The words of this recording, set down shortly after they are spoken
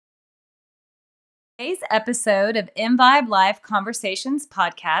Today's episode of InVibe Life Conversations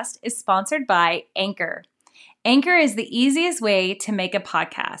podcast is sponsored by Anchor. Anchor is the easiest way to make a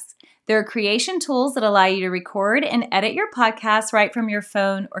podcast. There are creation tools that allow you to record and edit your podcast right from your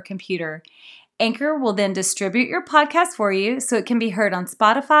phone or computer. Anchor will then distribute your podcast for you so it can be heard on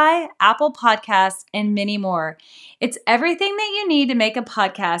Spotify, Apple Podcasts, and many more. It's everything that you need to make a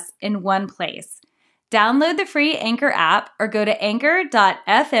podcast in one place. Download the free Anchor app or go to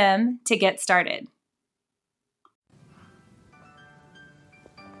anchor.fm to get started.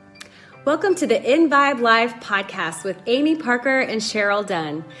 Welcome to the InVibe Live podcast with Amy Parker and Cheryl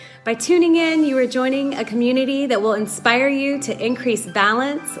Dunn. By tuning in, you are joining a community that will inspire you to increase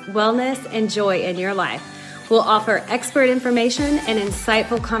balance, wellness, and joy in your life. We'll offer expert information and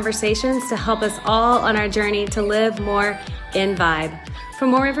insightful conversations to help us all on our journey to live more in vibe. For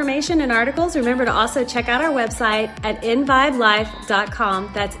more information and articles, remember to also check out our website at invibelife.com.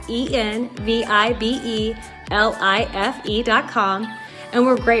 That's ENVIBELIFE.com. And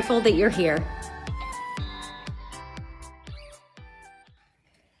we're grateful that you're here.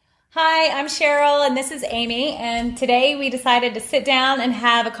 Hi, I'm Cheryl, and this is Amy, and today we decided to sit down and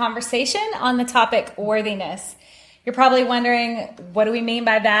have a conversation on the topic worthiness. You're probably wondering, what do we mean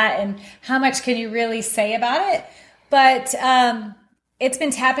by that, and how much can you really say about it? But it's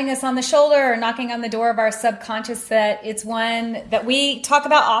been tapping us on the shoulder or knocking on the door of our subconscious that it's one that we talk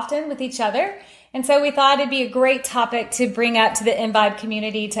about often with each other. And so we thought it'd be a great topic to bring up to the InVibe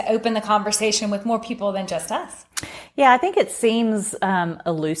community to open the conversation with more people than just us. Yeah, I think it seems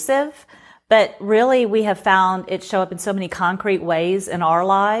elusive, but really we have found it show up in so many concrete ways in our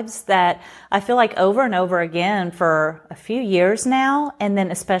lives that I feel like over and over again for a few years now, and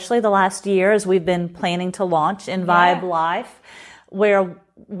then especially the last year as we've been planning to launch InVibe Life, where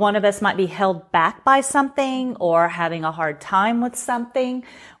one of us might be held back by something or having a hard time with something,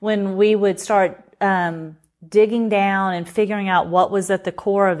 when we would start digging down and figuring out what was at the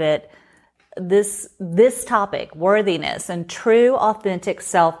core of it, this topic, worthiness and true, authentic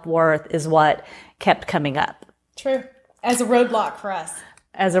self-worth, is what kept coming up. True. As a roadblock for us.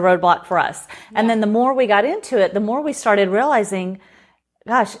 Yeah. And then the more we got into it, the more we started realizing,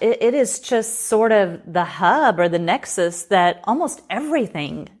 gosh, it is just sort of the hub or the nexus that almost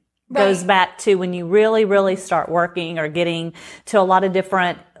everything goes back to when you really, really start working or getting to a lot of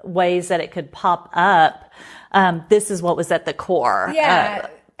different ways that it could pop up. This is what was at the core. Yeah.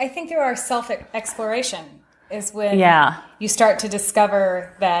 I think through our self-exploration is when you start to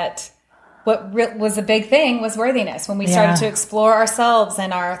discover that what was a big thing was worthiness. When we started to explore ourselves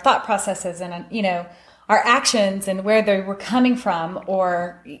and our thought processes and, our actions and where they were coming from,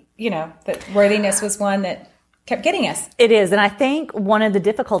 or, that worthiness was one that kept getting us. It is. And I think one of the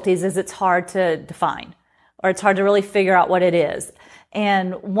difficulties is it's hard to define, or it's hard to really figure out what it is.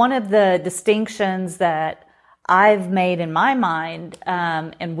 And one of the distinctions that I've made in my mind,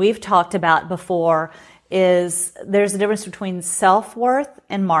 and we've talked about before, is there's a difference between self-worth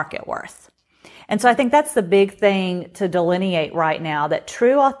and market worth. And so I think that's the big thing to delineate right now, that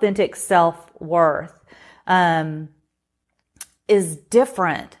true, authentic self-worth is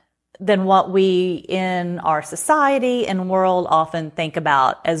different than what we in our society and world often think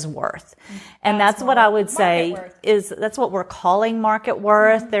about as worth. And that's what I would say is that's what we're calling market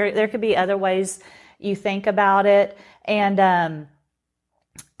worth. Mm-hmm. There could be other ways you think about it. And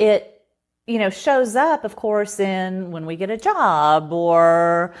it shows up, of course, in when we get a job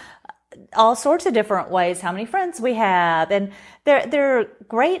or all sorts of different ways, how many friends we have. And they're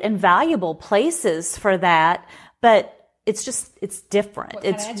great and valuable places for that, but it's different.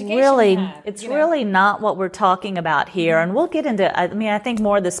 It's really not what we're talking about here. And we'll get into, I think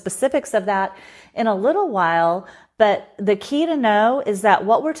more of the specifics of that in a little while. But the key to know is that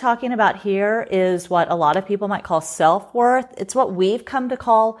what we're talking about here is what a lot of people might call self-worth. It's what we've come to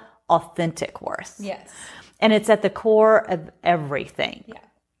call authentic worth. Yes. And it's at the core of everything. Yeah.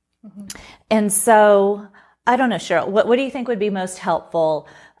 Mm-hmm. And so, I don't know, Cheryl, what do you think would be most helpful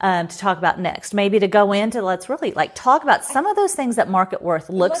to talk about next? Maybe to go into, let's really talk about some of those things that market worth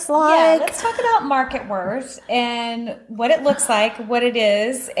looks like. Yeah, let's talk about market worth and what it looks like, what it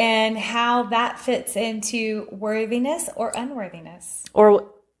is, and how that fits into worthiness or unworthiness.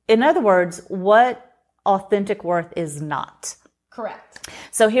 Or, in other words, what authentic worth is not. Correct.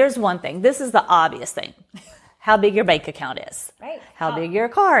 So here's one thing. This is the obvious thing. How big your bank account is. Right. How big your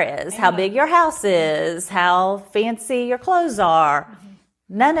car is. How big your house is. How fancy your clothes are.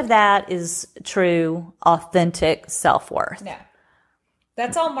 Mm-hmm. None of that is true, authentic self-worth. No.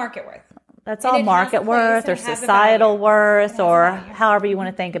 That's all market worth. That's all market worth or societal worth or however you want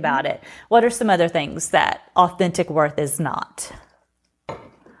to think about it. What are some other things that authentic worth is not?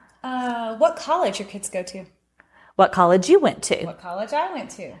 What college your kids go to? What college you went to? What college I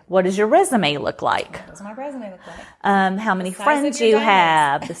went to? What does your resume look like? What does my resume look like? How many friends you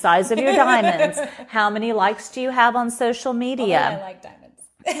have? The size of your diamonds? How many likes do you have on social media? I like diamonds.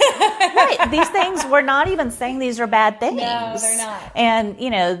 Right. These things, we're not even saying these are bad things. No, they're not.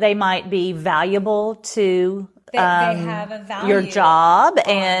 And, they might be valuable to they have a value. Your job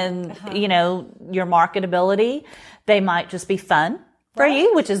and, your marketability. They might just be fun for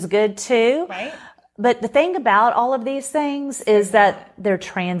you, which is good too. Right. But the thing about all of these things is that they're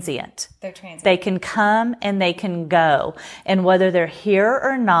transient. They're transient. They can come and they can go. And whether they're here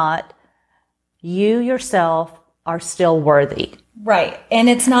or not, you yourself are still worthy. Right. And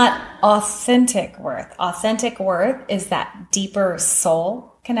it's not authentic worth. Authentic worth is that deeper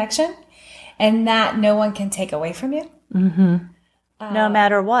soul connection, and that no one can take away from you. Mm-hmm. No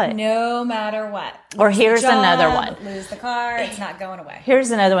matter what. No matter what. Or here's another one. Lose the car. It's not going away.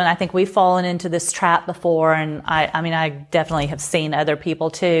 Here's another one. I think we've fallen into this trap before, and I definitely have seen other people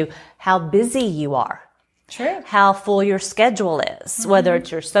too. How busy you are. True. How full your schedule is, whether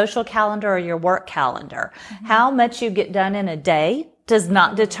it's your social calendar or your work calendar. How much you get done in a day does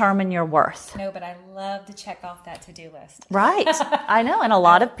not determine your worth. No, but I love to check off that to-do list. Right. I know. And a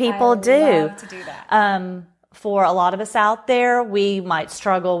lot of people do. I love to do that. For a lot of us out there, we might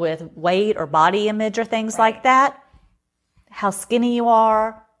struggle with weight or body image or things like that. How skinny you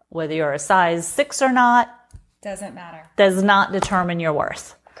are, whether you're a size 6 or not, doesn't matter. Does not determine your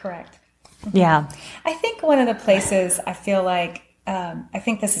worth. Correct. Yeah. I think one of the places I feel like, I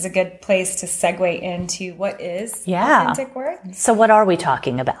think this is a good place to segue into what is authentic worth. So what are we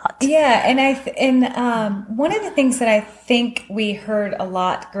talking about? Yeah. And one of the things that I think we heard a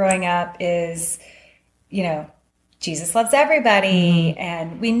lot growing up is, Jesus loves everybody.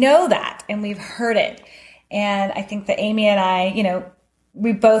 And we know that, and we've heard it. And I think that Amy and I,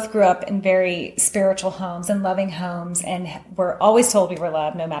 we both grew up in very spiritual homes and loving homes, and we're always told we were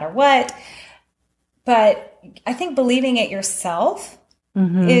loved no matter what. But I think believing it yourself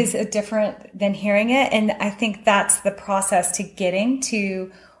is different than hearing it. And I think that's the process to getting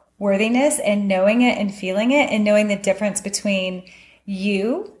to worthiness, and knowing it and feeling it, and knowing the difference between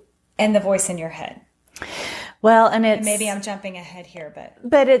you and the voice in your head. Well, and maybe I'm jumping ahead here,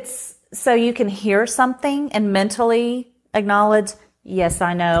 but it's so you can hear something and mentally acknowledge, yes,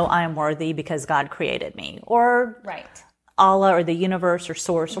 I know I am worthy because God created me, or Allah or the universe or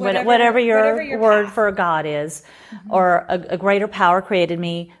source, or whatever your word path for God is, or a greater power created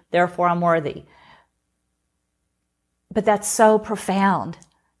me, therefore I'm worthy. But that's so profound.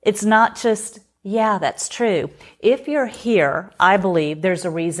 It's not just, yeah, that's true. If you're here, I believe there's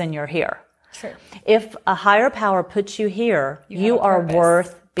a reason you're here. True. If a higher power puts you here, you are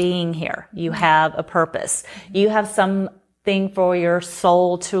worth being here. You have a purpose. You have something for your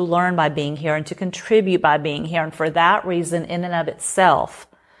soul to learn by being here and to contribute by being here. And for that reason, in and of itself,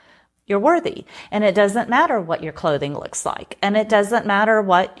 you're worthy. And it doesn't matter what your clothing looks like. And it doesn't matter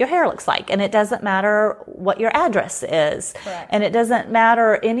what your hair looks like. And it doesn't matter what your address is. Correct. And it doesn't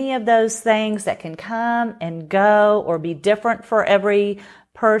matter any of those things that can come and go or be different for every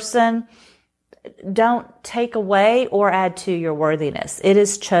person. Don't take away or add to your worthiness. It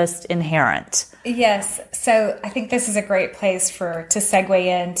is just inherent. Yes. So I think this is a great place to segue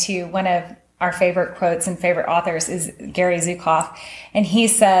into one of our favorite quotes and favorite authors is Gary Zukav. And he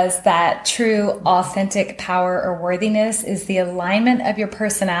says that true, authentic power or worthiness is the alignment of your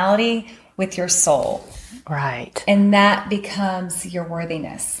personality with your soul. Right. And that becomes your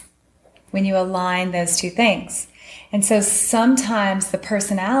worthiness when you align those two things. And so sometimes the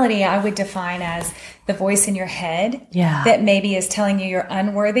personality I would define as the voice in your head that maybe is telling you you're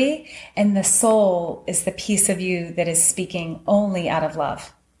unworthy, and the soul is the piece of you that is speaking only out of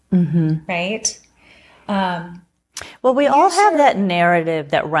love. Right? Well, we all have that narrative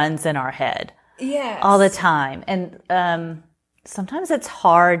that runs in our head all the time. And sometimes it's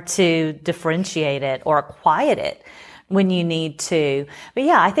hard to differentiate it or quiet it when you need to. But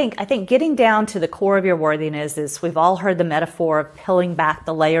yeah, I think getting down to the core of your worthiness is, we've all heard the metaphor of peeling back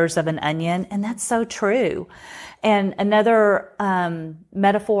the layers of an onion, and that's so true. And another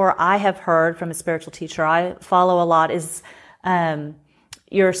metaphor I have heard from a spiritual teacher I follow a lot is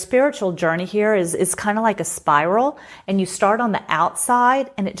your spiritual journey here is kind of like a spiral, and you start on the outside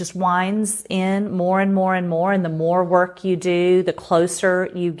and it just winds in more and more and more. And the more work you do, the closer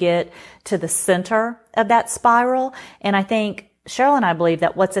you get to the center of that spiral. And I think Cheryl and I believe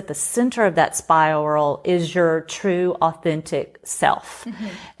that what's at the center of that spiral is your true, authentic self.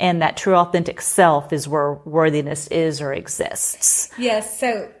 And that true, authentic self is where worthiness is or exists. Yes.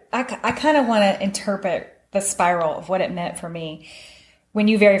 So I kind of want to interpret the spiral of what it meant for me. when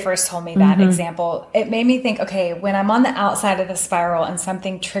you very first told me that example, it made me think, okay, when I'm on the outside of the spiral and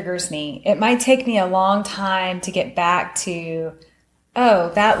something triggers me, it might take me a long time to get back to, oh,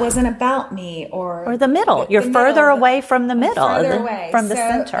 that wasn't about me, or the middle. You're further away from the middle, from the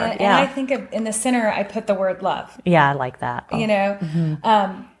center. And I think in the center, I put the word love. Yeah, I like that. You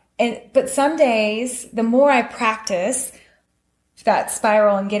know, but some days, the more I practice that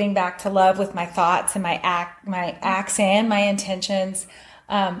spiral and getting back to love with my thoughts and my acts and my intentions,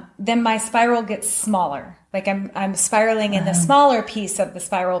 then my spiral gets smaller. Like I'm spiraling in the smaller piece of the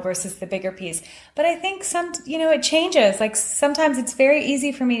spiral versus the bigger piece. But I think it changes. Like sometimes it's very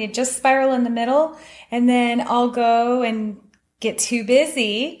easy for me to just spiral in the middle, and then I'll go and get too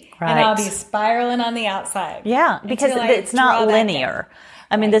busy and I'll be spiraling on the outside. Yeah, because it's not linear.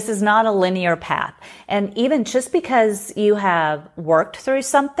 I mean, this is not a linear path. And even just because you have worked through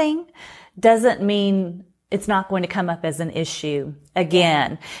something doesn't mean it's not going to come up as an issue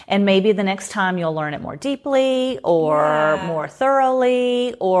again. And maybe the next time you'll learn it more deeply or more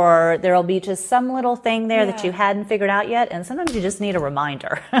thoroughly, or there'll be just some little thing there that you hadn't figured out yet. And sometimes you just need a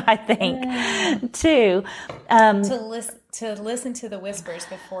reminder, I think, too. To listen to the whispers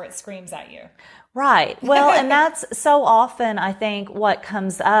before it screams at you. Right. Well, and that's so often, I think, what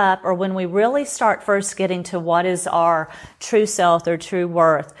comes up, or when we really start first getting to what is our true self or true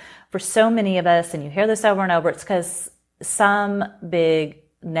worth, for so many of us, and you hear this over and over, it's because some big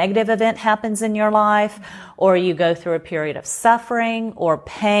negative event happens in your life, or you go through a period of suffering or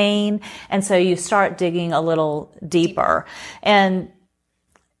pain, and so you start digging a little deeper. And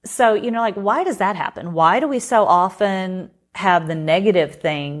so, like, why does that happen? Why do we so often have the negative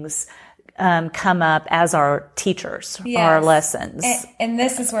things come up as our teachers, our lessons? And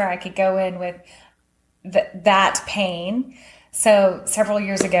this is where I could go in with that pain. So several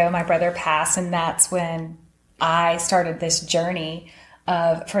years ago, my brother passed, and that's when I started this journey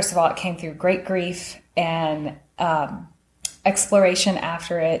of, first of all, it came through great grief and exploration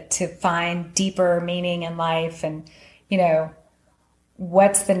after it to find deeper meaning in life and,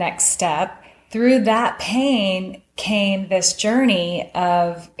 what's the next step. Through that pain came this journey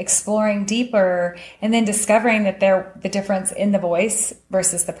of exploring deeper and then discovering that the difference in the voice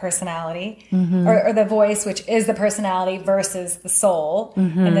versus the personality, or the voice, which is the personality, versus the soul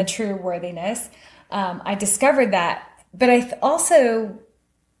and the true worthiness. I discovered that. But I also,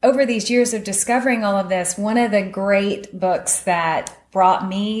 over these years of discovering all of this, one of the great books that brought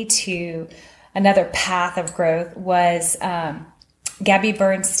me to another path of growth was Gabby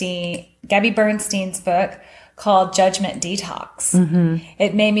Bernstein's book called Judgment Detox.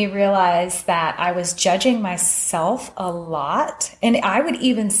 It made me realize that I was judging myself a lot. And I would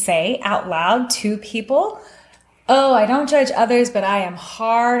even say out loud to people, oh, I don't judge others, but I am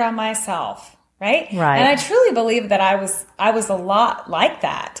hard on myself. Right. And I truly believe that I was a lot like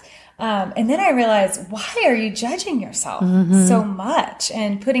that. And then I realized, why are you judging yourself so much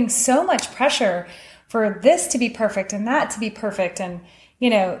and putting so much pressure for this to be perfect and that to be perfect? And,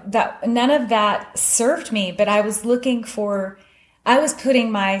 that none of that served me, but I was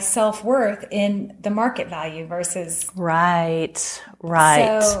putting my self-worth in the market value versus. Right.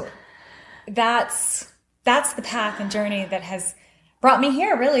 So that's the path and journey that has brought me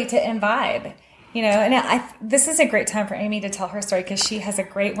here, really, to Imbibe. And this is a great time for Amy to tell her story because she has a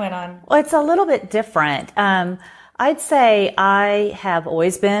great one on. Well, it's a little bit different. I'd say I have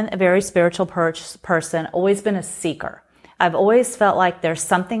always been a very spiritual person, always been a seeker. I've always felt like there's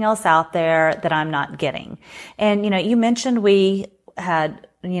something else out there that I'm not getting. And, you mentioned we had,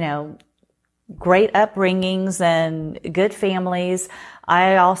 great upbringings and good families.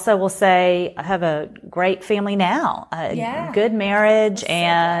 I also will say I have a great family now, a good marriage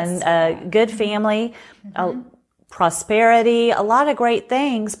and a good family, prosperity, a lot of great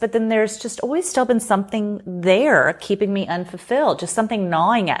things. But then there's just always still been something there keeping me unfulfilled, just something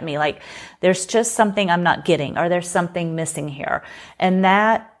gnawing at me. Like there's just something I'm not getting, or there's something missing here. And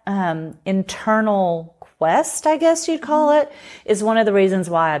that internal quest, I guess you'd call it, is one of the reasons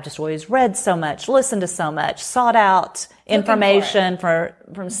why I've just always read so much, listened to so much, sought out information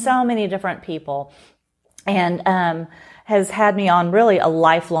from so many different people, and has had me on really a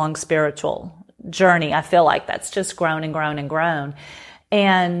lifelong spiritual journey. I feel like that's just grown and grown and grown.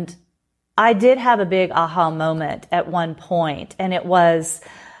 And I did have a big aha moment at one point, and it was,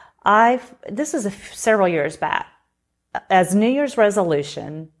 this is several years back, as New Year's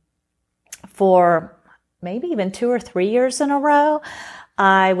resolution for maybe even 2 or 3 years in a row,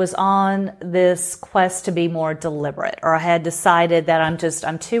 I was on this quest to be more deliberate, or I had decided that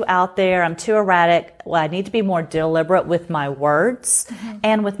I'm too out there, I'm too erratic. Well, I need to be more deliberate with my words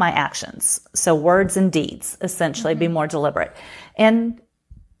and with my actions. So words and deeds, essentially, be more deliberate. And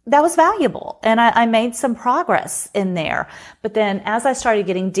that was valuable. And I made some progress in there. But then as I started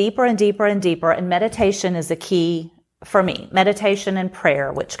getting deeper and deeper and deeper, and meditation is a key for me, meditation and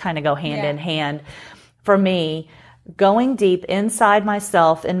prayer, which kind of go hand in hand for me, going deep inside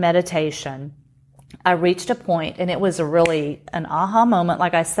myself in meditation, I reached a point, and it was an aha moment,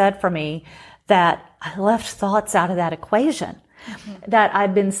 like I said, for me, that I left thoughts out of that equation. That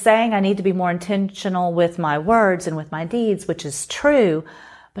I've been saying I need to be more intentional with my words and with my deeds, which is true,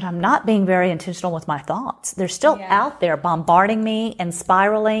 but I'm not being very intentional with my thoughts. They're still out there bombarding me and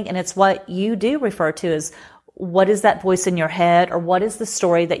spiraling. And it's what you do refer to as, what is that voice in your head, or what is the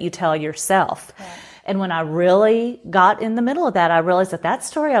story that you tell yourself? Right. And when I really got in the middle of that, I realized that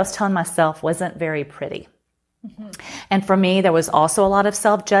story I was telling myself wasn't very pretty. And for me, there was also a lot of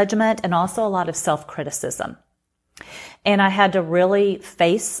self-judgment and also a lot of self-criticism. And I had to really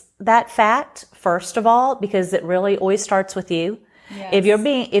face that fact, first of all, because it really always starts with you. Yes.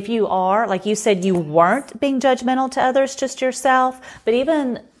 If you are, like you said, you weren't being judgmental to others, just yourself, but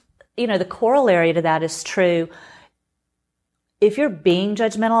even, the corollary to that is true. If you're being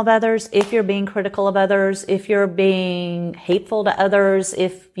judgmental of others, if you're being critical of others, if you're being hateful to others,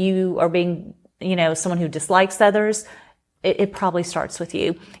 if you are being, someone who dislikes others, it probably starts with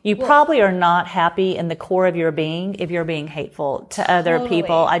you. You probably are not happy in the core of your being if you're being hateful to other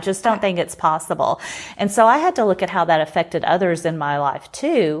people. I just don't think it's possible. And so I had to look at how that affected others in my life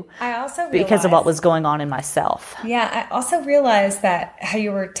too. I also realized, because of what was going on in myself. Yeah, I also realized that how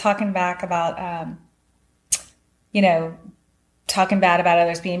you were talking back about, talking bad about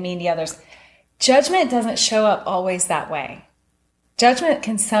others, being mean to others. Judgment doesn't show up always that way. Judgment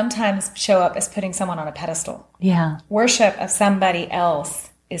can sometimes show up as putting someone on a pedestal. Yeah. Worship of somebody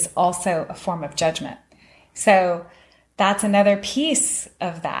else is also a form of judgment. So that's another piece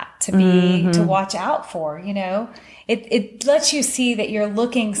of that to watch out for, It lets you see that you're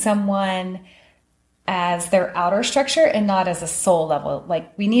looking someone as their outer structure and not as a soul level.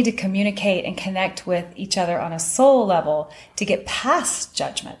 Like, we need to communicate and connect with each other on a soul level to get past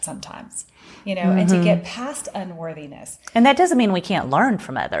judgment sometimes. And to get past unworthiness. And that doesn't mean we can't learn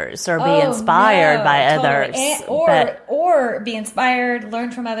from others or be inspired by others. Or be inspired,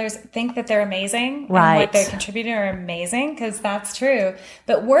 learn from others, think that they're amazing. Right. And what they're contributing are amazing, because that's true.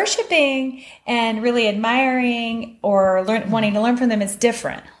 But worshiping and really admiring or wanting to learn from them is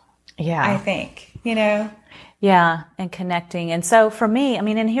different. Yeah. I think, Yeah, and connecting. And so for me,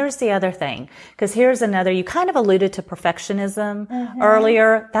 and here's the other thing, because here's another, you kind of alluded to perfectionism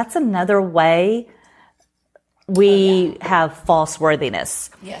earlier. That's another way we have false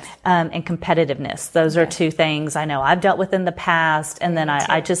worthiness and competitiveness. Those are two things I know I've dealt with in the past, and then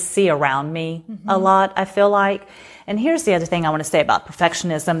I just see around me a lot, I feel like. And here's the other thing I want to say about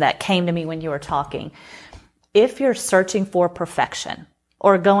perfectionism that came to me when you were talking. If you're searching for perfection,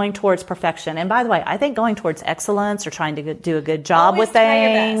 or going towards perfection. And by the way, I think going towards excellence or trying to do a good job with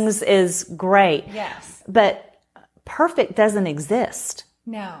things is great. Yes. But perfect doesn't exist.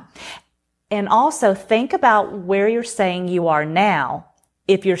 No. And also think about where you're saying you are now.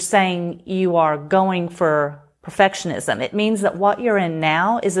 If you're saying you are going for perfectionism, it means that what you're in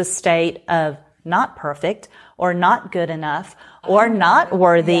now is a state of not perfect or not good enough or not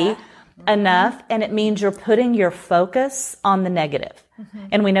worthy enough. And it means you're putting your focus on the negative.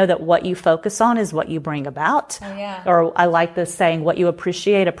 And we know that what you focus on is what you bring about. Oh, yeah. Or I like the saying, what you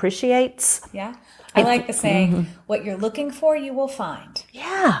appreciate appreciates. Yeah. I like the saying, what you're looking for, you will find.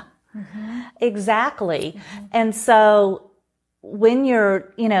 Yeah, exactly. And so when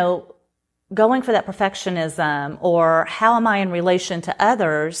you're, going for that perfectionism, or how am I in relation to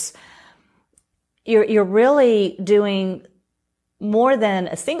others, you're really doing more than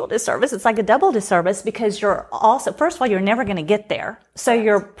a single disservice. It's like a double disservice, because you're also, first of all, you're never going to get there. So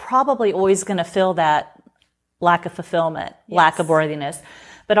you're probably always going to feel that lack of fulfillment, lack of worthiness.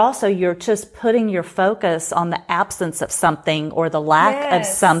 But also you're just putting your focus on the absence of something or the lack of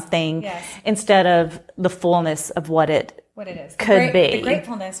something instead of the fullness of what it is. Could be. The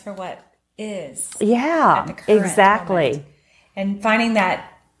gratefulness for what is. Yeah, at the current exactly. moment. And finding that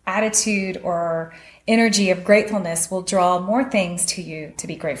attitude or energy of gratefulness will draw more things to you to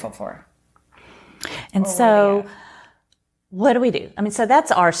be grateful for. And so what do we do? So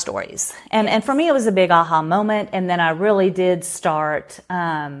that's our stories. And for me, it was a big aha moment. And then I really did start,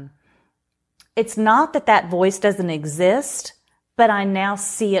 it's not that voice doesn't exist, but I now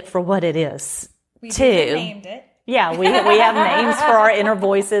see it for what it is. We named it. Yeah, we have names for our inner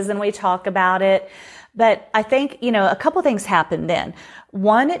voices, and we talk about it. But I think, a couple things happened then.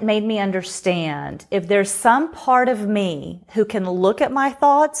 One, it made me understand if there's some part of me who can look at my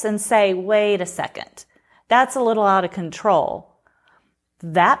thoughts and say, wait a second, that's a little out of control.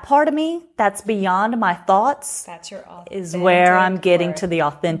 that part of me that's beyond my thoughts, that's your authentic is where I'm getting worth. to the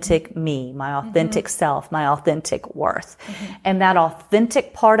authentic me, my authentic self, my authentic worth. And that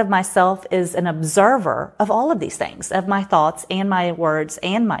authentic part of myself is an observer of all of these things, of my thoughts and my words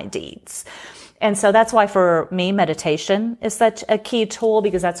and my deeds. And so that's why for me, meditation is such a key tool,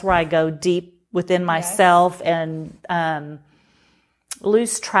 because that's where I go deep within myself and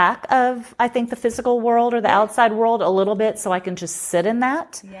lose track of, I think, the physical world or the outside world a little bit, so I can just sit in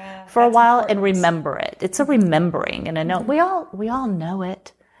that for a while and remember it. It's a remembering, and I know we all know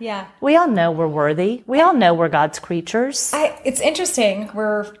it. Yeah. We all know we're worthy. We all know we're God's creatures. It's interesting.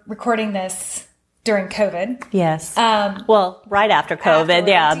 We're recording this during COVID. Yes. Well, right after COVID.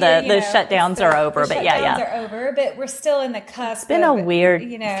 Yeah. The shutdowns are over. The shutdowns are over, but we're still in the cusp. It's been a weird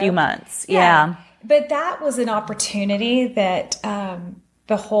few months. Yeah. But that was an opportunity that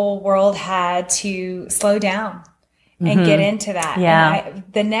the whole world had to slow down and get into that. Yeah. And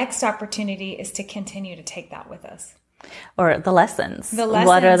the next opportunity is to continue to take that with us. Or the lessons.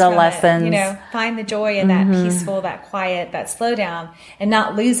 What are the lessons? Find the joy in that peaceful, that quiet, that slow down, and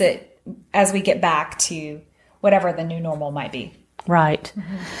not lose it as we get back to whatever the new normal might be. Right.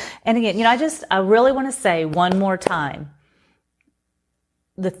 And again, I really want to say one more time,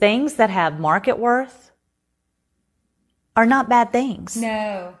 the things that have market worth are not bad things.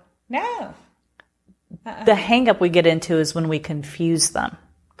 No. The hang up we get into is when we confuse them.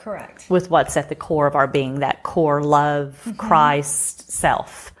 Correct. With what's at the core of our being, that core love, Christ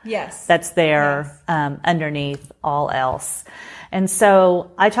self. Yes. That's there underneath all else. And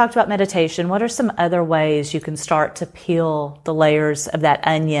so I talked about meditation. What are some other ways you can start to peel the layers of that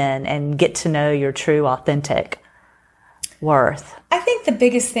onion and get to know your true, authentic worth? I think the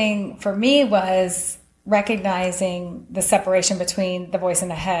biggest thing for me was recognizing the separation between the voice in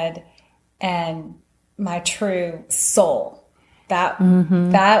the head and my true soul.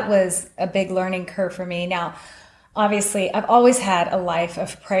 That was a big learning curve for me. Now, obviously, I've always had a life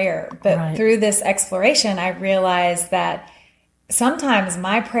of prayer, but through this exploration, I realized that sometimes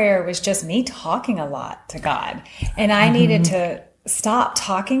my prayer was just me talking a lot to God, and I needed to stop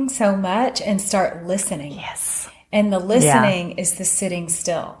talking so much and start listening. Yes. And the listening is the sitting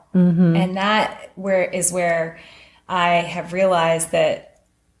still. And that is where I have realized that,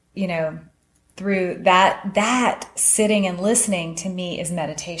 through that sitting and listening to me is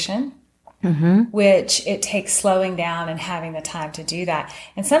meditation, which it takes slowing down and having the time to do that.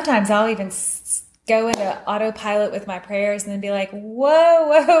 And sometimes I'll even go into autopilot with my prayers and then be like,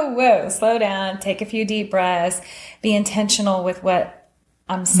 whoa, slow down, take a few deep breaths, be intentional with what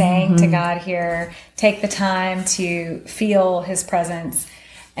I'm saying to God here, take the time to feel his presence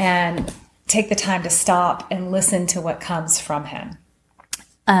and take the time to stop and listen to what comes from him.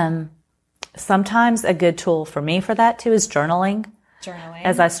 Sometimes a good tool for me for that too is journaling.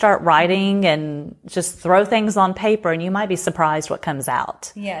 As I start writing and just throw things on paper, and you might be surprised what comes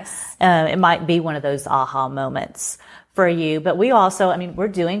out. Yes. It might be one of those aha moments for you. But we also, we're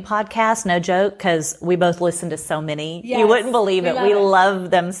doing podcasts, no joke, because we both listen to so many. Yes. You wouldn't believe it. We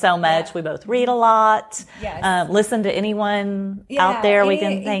love them so much. Yeah. We both read a lot. Yes. Listen to anyone out there we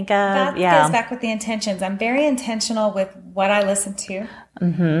can think of. That goes back with the intentions. I'm very intentional with what I listen to,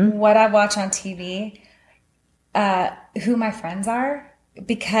 what I watch on TV, who my friends are,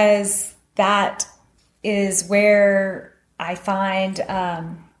 because that is where I find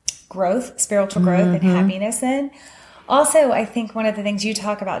growth, spiritual growth and happiness in. Also, I think one of the things you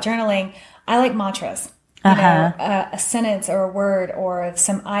talk about journaling, I like mantras, a sentence or a word or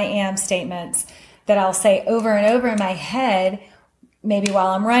some I am statements that I'll say over and over in my head, maybe while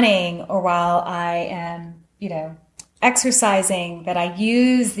I'm running or while I am, exercising, that I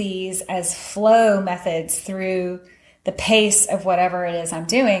use these as flow methods through the pace of whatever it is I'm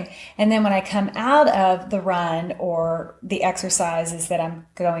doing. And then when I come out of the run or the exercises that I'm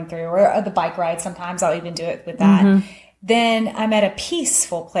going through or the bike ride, sometimes I'll even do it with that, then I'm at a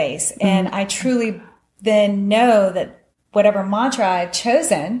peaceful place. And I truly then know that whatever mantra I've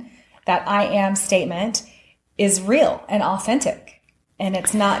chosen, that I am statement, is real and authentic. And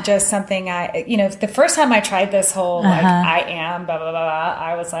it's not just something the first time I tried this whole, I am, blah, blah, blah, blah,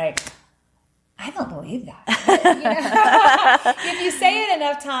 I was like, I don't believe that. If you say it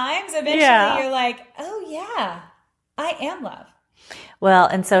enough times, eventually you're like, oh yeah, I am love. Well,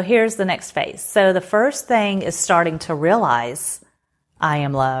 and so here's the next phase. So the first thing is starting to realize I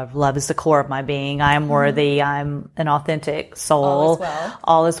am love. Love is the core of my being. I am worthy. I'm an authentic soul.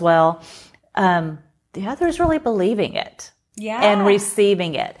 All is well. The other is really believing it. Yeah. And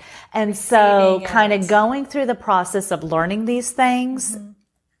receiving it. And so kind of going through the process of learning these things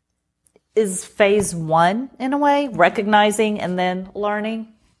is phase one in a way, recognizing and then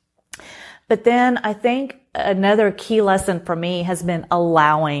learning. But then I think another key lesson for me has been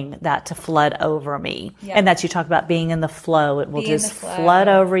allowing that to flood over me. Yep. And that's, you talk about being in the flow. It will just flood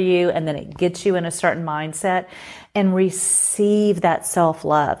over you, and then it gets you in a certain mindset, and receive that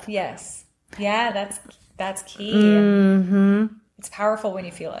self-love. Yes. Yeah, that's key. Mm-hmm. It's powerful when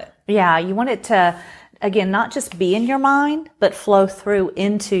you feel it. Yeah, you want it to, again, not just be in your mind, but flow through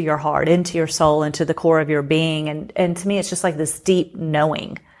into your heart, into your soul, into the core of your being. And to me, it's just like this deep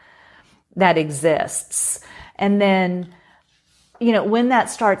knowing that exists. And then, when that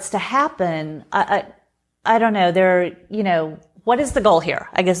starts to happen, I don't know, what is the goal here?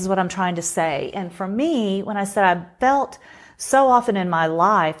 I guess is what I'm trying to say. And for me, when I said I felt so often in my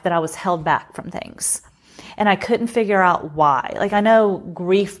life that I was held back from things, and I couldn't figure out why. Like, I know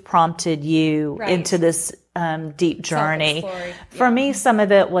grief prompted you into this deep journey. Yeah. For me, some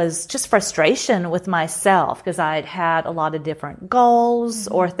of it was just frustration with myself, because I'd had a lot of different goals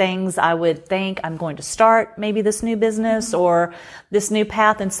or things I would think, I'm going to start maybe this new business or this new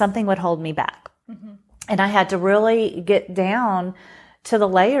path, and something would hold me back. And I had to really get down to the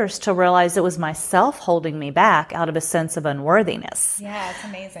layers to realize it was myself holding me back out of a sense of unworthiness. Yeah, it's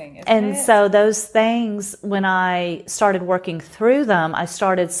amazing. And so those things, when I started working through them, I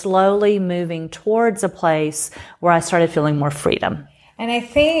started slowly moving towards a place where I started feeling more freedom. And I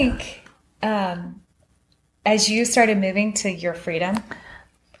think as you started moving to your freedom,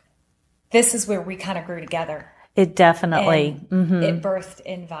 this is where we kind of grew together. It definitely, it birthed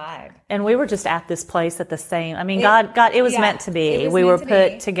in Vibe. And we were just at this place at the same, God, it was meant to be. We were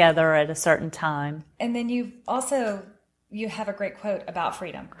put together at a certain time. And then you have a great quote about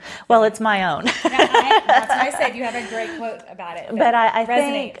freedom. Well, it's my own. That's what I said. You have a great quote about it. But I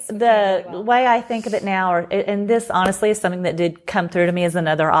think the way I think of it now, and this honestly is something that did come through to me as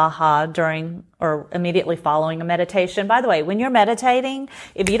another aha during or immediately following a meditation. By the way, when you're meditating,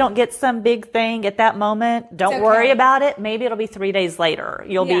 if you don't get some big thing at that moment, don't worry about it. Maybe it'll be 3 days later.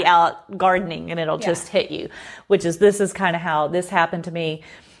 You'll be out gardening and it'll just hit you, this is kind of how this happened to me.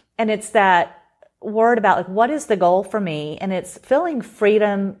 And it's that word about, like, what is the goal for me? And it's feeling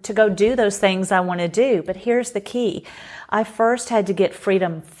freedom to go do those things I want to do. But here's the key. I first had to get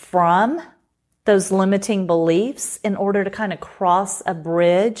freedom from those limiting beliefs in order to kind of cross a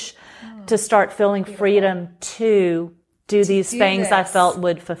bridge to start feeling freedom to do these things I felt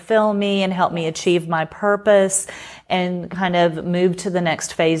would fulfill me and help me achieve my purpose and kind of move to the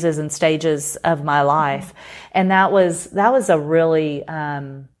next phases and stages of my life. And that was a really,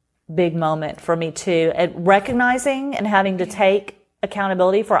 big moment for me too, at recognizing and having to take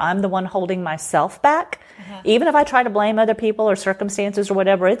accountability for I'm the one holding myself back. Even if I try to blame other people or circumstances or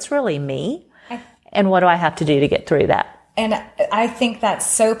whatever, it's really me. And what do I have to do to get through that? And I think that's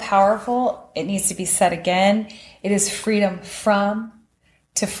so powerful. It needs to be said again. It is freedom from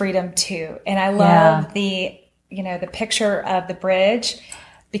to freedom to. And I love the picture of the bridge,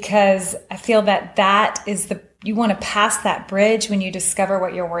 because I feel that is you want to pass that bridge when you discover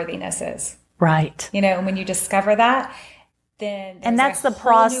what your worthiness is. Right. And when you discover that, then and that's the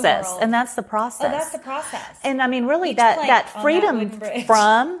process. And that's the process. Oh, that's the process. And really that freedom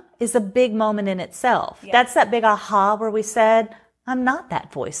from is a big moment in itself. Yes. That's that big aha where we said, I'm not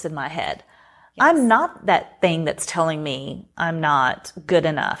that voice in my head. Yes. I'm not that thing that's telling me I'm not good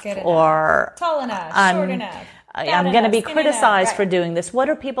enough, or tall enough, short enough. I'm going to be criticized for doing this. What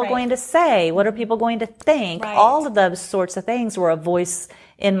are people going to say? What are people going to think? Right. All of those sorts of things were a voice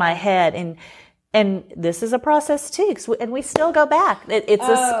in my head. And this is a process too. And we still go back. It's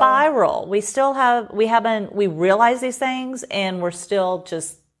a spiral. We realize these things, and we're still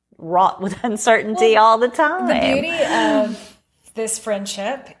just wrought with uncertainty all the time. The beauty of this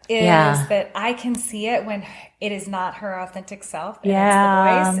friendship is that I can see it when it is not her authentic self. And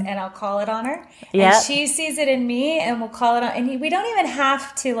it's the voice, and I'll call it on her. Yep. And she sees it in me, and we'll call it on. And we don't even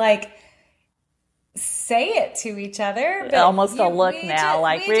have to say it to each other. But almost a look now,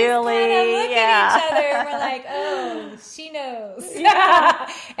 really? We just kind of look at each other, and we're like, oh, she knows.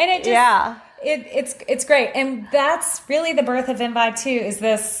 Yeah. And it just, it's great. And that's really the birth of Vibe too, is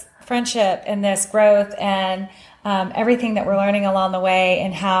this friendship and this growth and everything that we're learning along the way,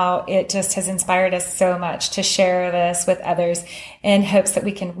 and how it just has inspired us so much to share this with others in hopes that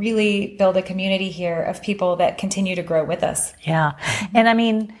we can really build a community here of people that continue to grow with us. Yeah.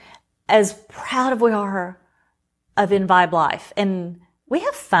 And as proud as we are of In Vibe Life, and we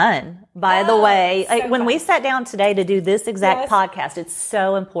have fun, by the way. When we sat down today to do this exact podcast, it's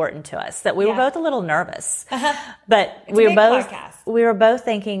so important to us that we were both a little nervous, but we were both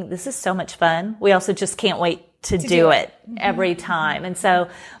thinking, this is so much fun. We also just can't wait to do it every time. And so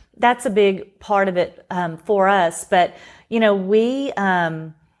that's a big part of it for us. But, we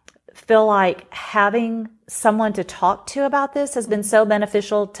feel like having someone to talk to about this has been so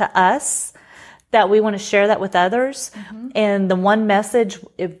beneficial to us that we want to share that with others. And the one message,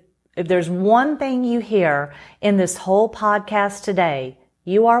 if there's one thing you hear in this whole podcast today,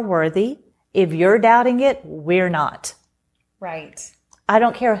 you are worthy. If you're doubting it, we're not. Right. I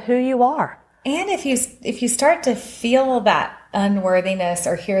don't care who you are. And if you start to feel that unworthiness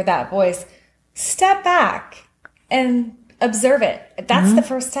or hear that voice, step back and observe it. That's the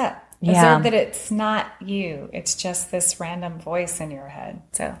first step. Observe that it's not you. It's just this random voice in your head.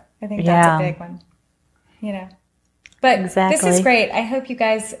 So I think that's a big one, But This is great. I hope you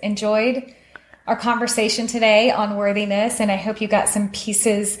guys enjoyed our conversation today on worthiness, and I hope you got some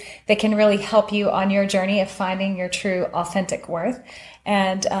pieces that can really help you on your journey of finding your true authentic worth,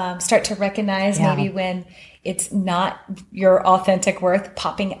 and start to recognize maybe when it's not your authentic worth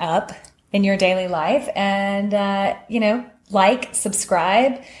popping up in your daily life. And,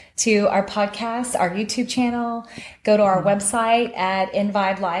 subscribe to our podcast, our YouTube channel, go to our website at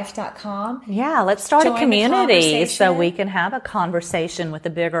invibelife.com. Yeah, let's start a community so we can have a conversation with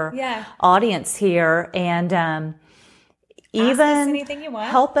a bigger audience here, and even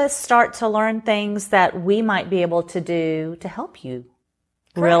help us start to learn things that we might be able to do to help you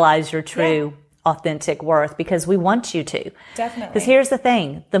realize your true authentic worth, because we want you to. Definitely. Because here's the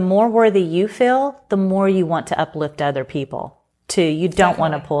thing, the more worthy you feel, the more you want to uplift other people too. You don't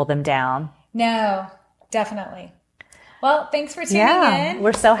want to pull them down. No, definitely. Well, thanks for tuning in.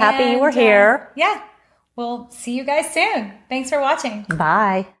 We're so happy you were here. We'll see you guys soon. Thanks for watching.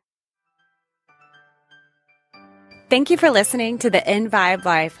 Bye. Thank you for listening to the InVibe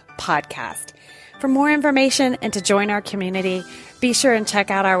Life podcast. For more information and to join our community, be sure and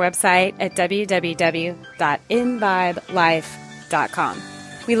check out our website at www.invibelife.com.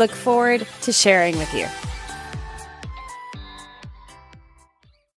 We look forward to sharing with you.